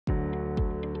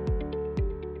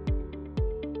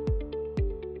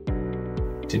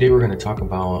Today we're going to talk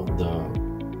about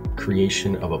the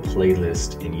creation of a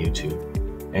playlist in YouTube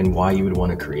and why you would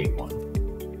want to create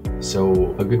one.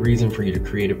 So a good reason for you to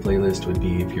create a playlist would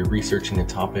be if you're researching a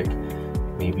topic,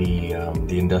 maybe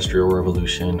the Industrial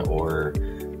Revolution or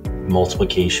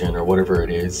multiplication or whatever it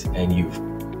is, and you've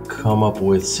come up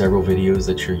with several videos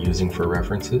that you're using for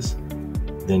references,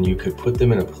 then you could put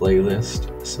them in a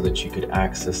playlist so that you could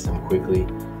access them quickly.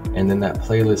 And then that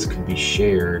playlist could be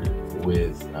shared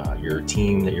with your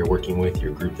team that you're working with,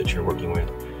 your group that you're working with,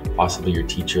 possibly your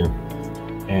teacher.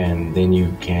 And then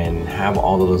you can have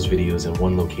all of those videos in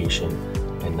one location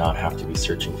and not have to be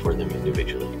searching for them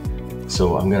individually.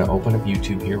 So I'm going to open up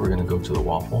YouTube here. We're going to go to the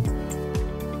waffle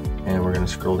and we're going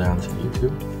to scroll down to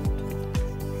YouTube.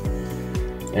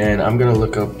 And I'm going to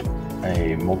look up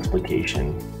a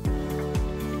multiplication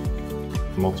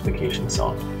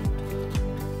song.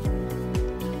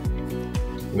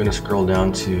 I'm going to scroll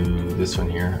down to this one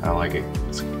here. I like it.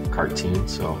 It's a cartoon,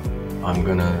 so I'm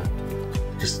going to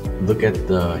just look at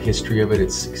the history of it.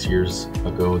 It's 6 years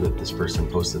ago that this person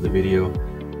posted the video.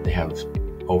 They have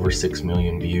over 6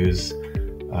 million views.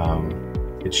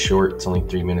 It's short, it's only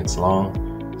 3 minutes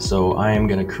long. So I am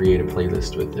going to create a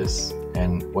playlist with this.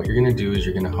 And what you're going to do is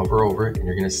you're going to hover over it and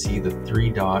you're going to see the 3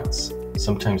 dots.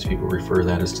 Sometimes people refer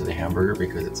that as to the hamburger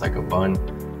because it's like a bun,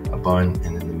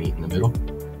 and then the meat in the middle.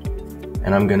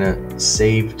 And I'm going to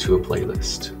save to a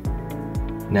playlist.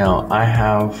 Now I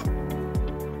have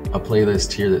a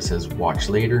playlist here that says watch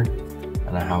later,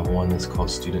 and I have one that's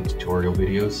called student tutorial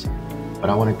videos,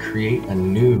 but I want to create a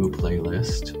new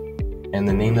playlist, and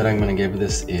the name that I'm going to give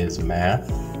this is math.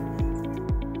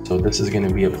 So this is going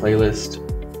to be a playlist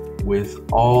with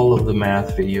all of the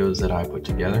math videos that I put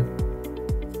together,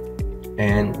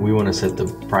 and we want to set the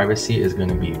privacy is going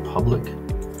to be public,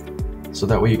 so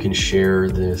that way you can share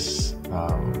this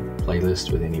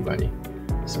playlist with anybody.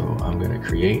 So I'm going to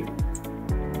create.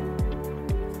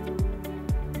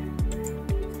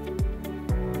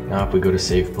 Now if we go to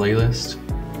save playlist,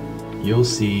 you'll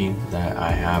see that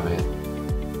I have it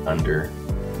under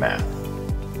math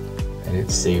and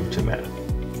it's saved to math.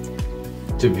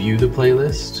 To view the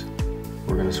playlist,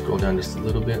 we're going to scroll down just a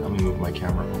little bit. Let me move my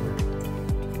camera over.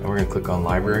 And we're going to click on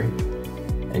library,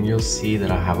 and you'll see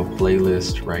that I have a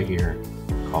playlist right here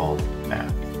called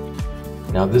math.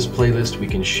 Now this playlist we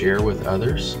can share with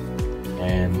others,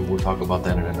 and we'll talk about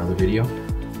that in another video.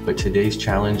 But today's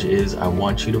challenge is I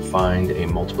want you to find a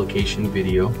multiplication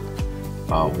video,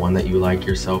 one that you like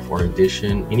yourself, or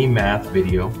addition, any math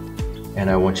video, and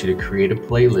I want you to create a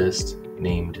playlist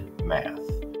named math.